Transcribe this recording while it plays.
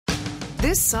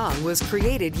This song was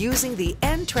created using the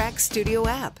N-Track Studio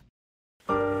app.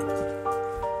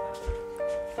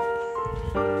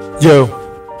 Yo,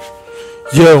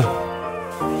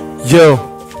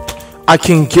 I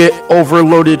can get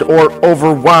overloaded or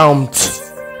overwhelmed.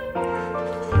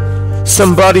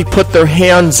 Somebody put their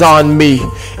hands on me.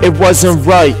 It wasn't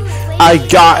right. I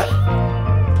got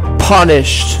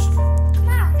punished.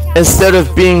 Instead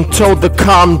of being told to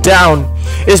calm down,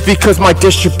 it's because my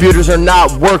distributors are not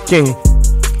working.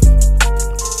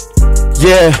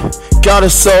 Yeah,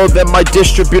 gotta show that my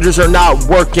distributors are not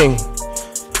working.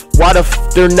 Why the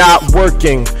f they're not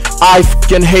working? I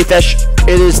fucking hate that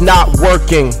it is not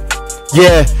working.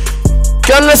 Yeah,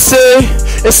 gonna say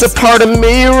it's a part of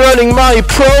me running my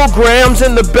programs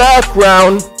in the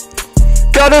background.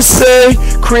 Gotta say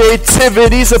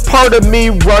creativity's a part of me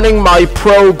running my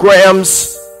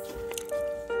programs.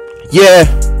 Yeah,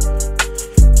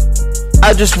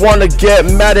 I just wanna get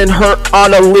mad and hurt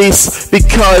on Elise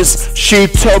because she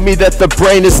told me that the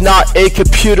brain is not a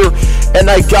computer, and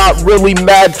I got really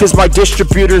mad because my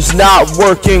distributor's not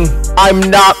working. I'm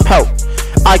not Pout.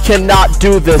 I cannot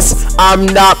do this. I'm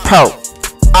not Pout.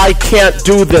 I can't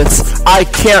do this. I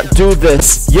can't do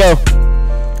this. Yo,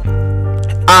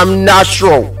 I'm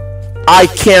natural. I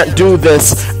can't do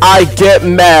this. I get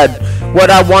mad when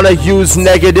I want to use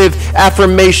negative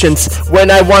affirmations.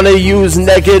 When I want to use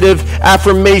negative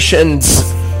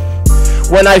affirmations.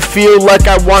 When I feel like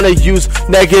I want to use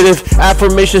negative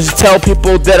affirmations to tell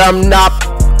people that I'm not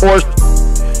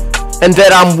and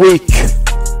that I'm weak.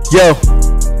 Yo.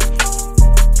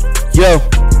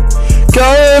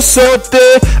 God is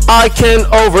okay, I can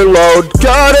overload.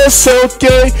 God is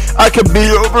okay, I can be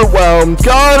overwhelmed.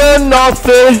 God and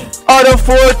nothing, I don't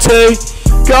forte.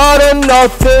 God and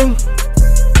nothing.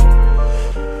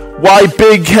 Why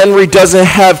Big Henry doesn't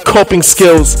have coping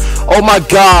skills? Oh my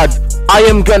God, I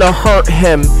am gonna hurt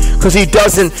him because he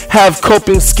doesn't have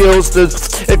coping skills to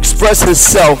express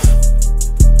himself.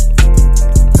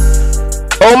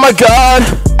 Oh my God,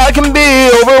 I can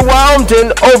be overwhelmed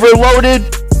and overloaded.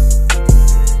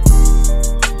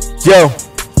 Yo.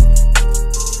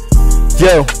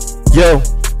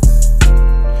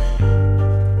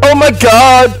 Oh my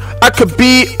God, I could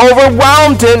be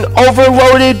overwhelmed and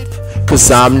overloaded because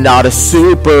I'm not a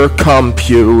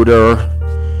supercomputer.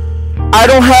 I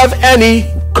don't have any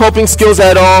coping skills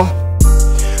at all.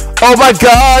 Oh my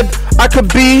God, I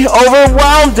could be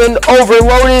overwhelmed and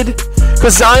overloaded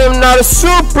because I am not a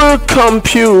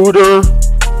supercomputer.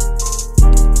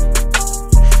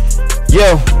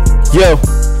 Yo.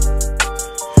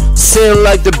 Sitting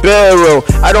like the barrel.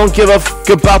 I don't give a fuck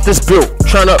about this bill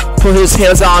trying to put his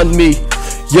hands on me.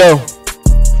 Yo.